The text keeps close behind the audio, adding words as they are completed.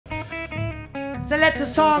Das ist der letzte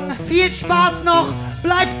Song. Viel Spaß noch.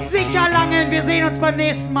 Bleibt sicher Langeln. Wir sehen uns beim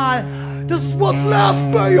nächsten Mal. Das ist What's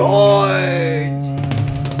Left Behind.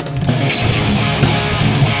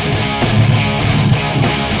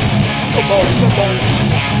 Come on, come on.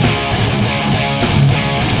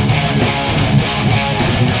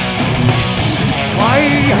 I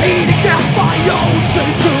hate to get my own say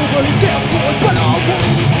to the death boy, but I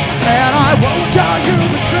won't. And I won't tell you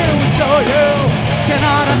the truth so you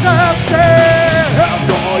cannot understand. I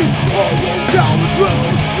won't tell the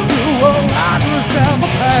truth. You will understand my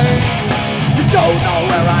pain. You don't know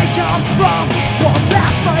where I come from. What's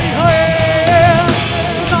left behind?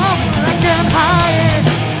 Nowhere I can hide.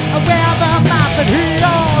 Where the mountain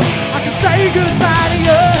heals, I can say goodbye to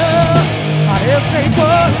you. But if they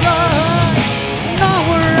were right,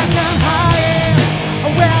 nowhere I can hide.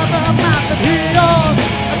 Where the mountain heals,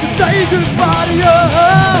 I can say goodbye to you.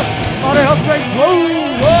 But if they were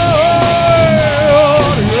right,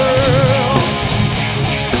 yeah.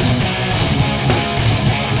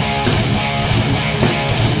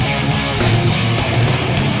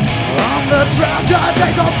 From the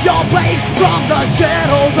tragedies of your pain, from the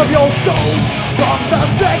shadows of your souls, from the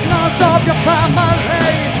sickness of your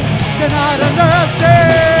families, cannot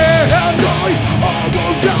understand. I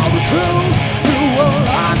won't tell the truth. You will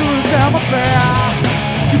understand my fear.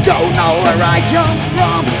 You don't know where I come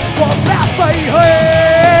from. What's left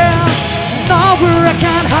behind? Nowhere I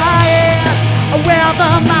can hide. Where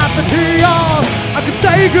the mountain heals, I can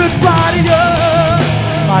say goodbye to you.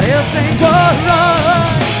 But if they were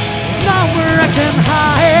right, nowhere I can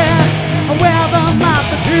hide. Where the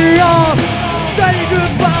mountain heals, say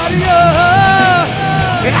goodbye to you.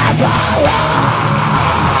 Never.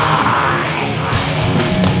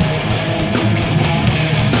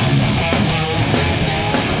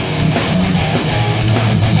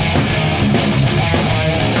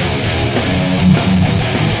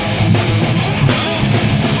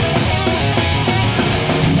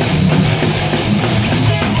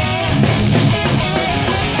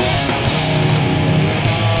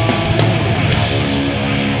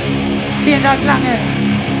 Vielen Dank, Lange.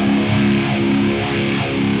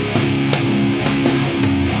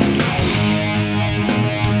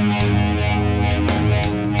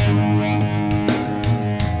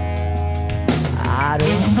 I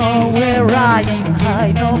don't know where I can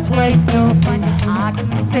hide, no place to find. I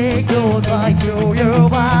can say goodbye to you,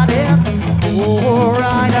 but it's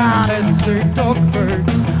alright and it's sick to me.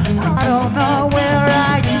 I don't know where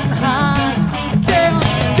I can hide.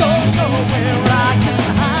 Don't know where I can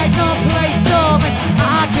hide, no place to me.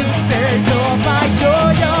 I can say goodbye to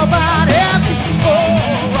you, but it's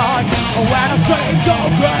alright when I say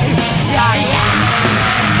goodbye. Yeah, yeah.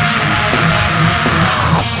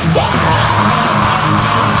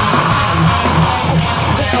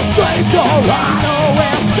 It's safe to run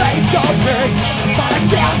away, it's safe to be, but I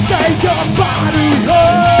can't say goodbye to you.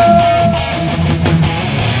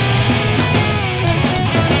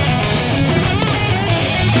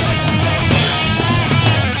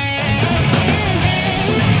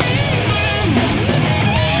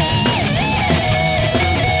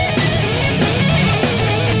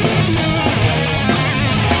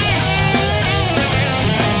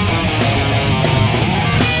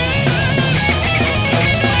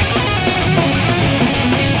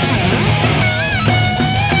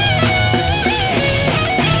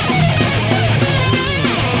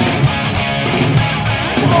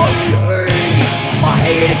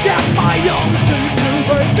 Against my own to do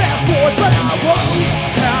the best boy, but I won't.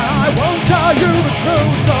 And I won't tell you the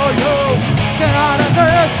truth, so you cannot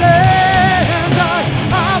understand.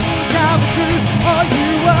 I won't tell the truth, or you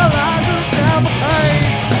will understand the pain.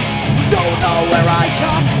 You don't know where I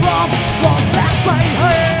come from, what's left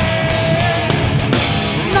behind.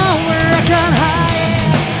 Nowhere I can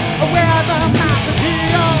hide, where the mountain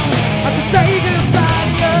heals, I can say goodbye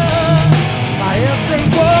to you. But if they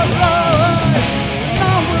were right,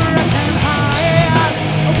 nowhere I can hide.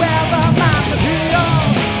 Where the mountain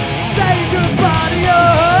heals, say goodbye to you.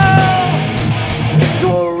 It's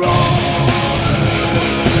alright.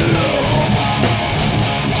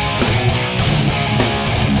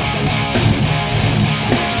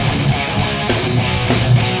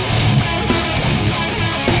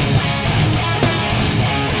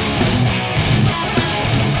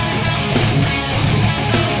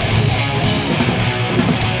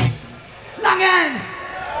 Langen!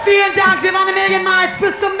 Vielen Dank, wir waren im Medienmalz.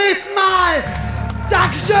 Bis zum nächsten Mal.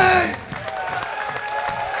 Dankeschön.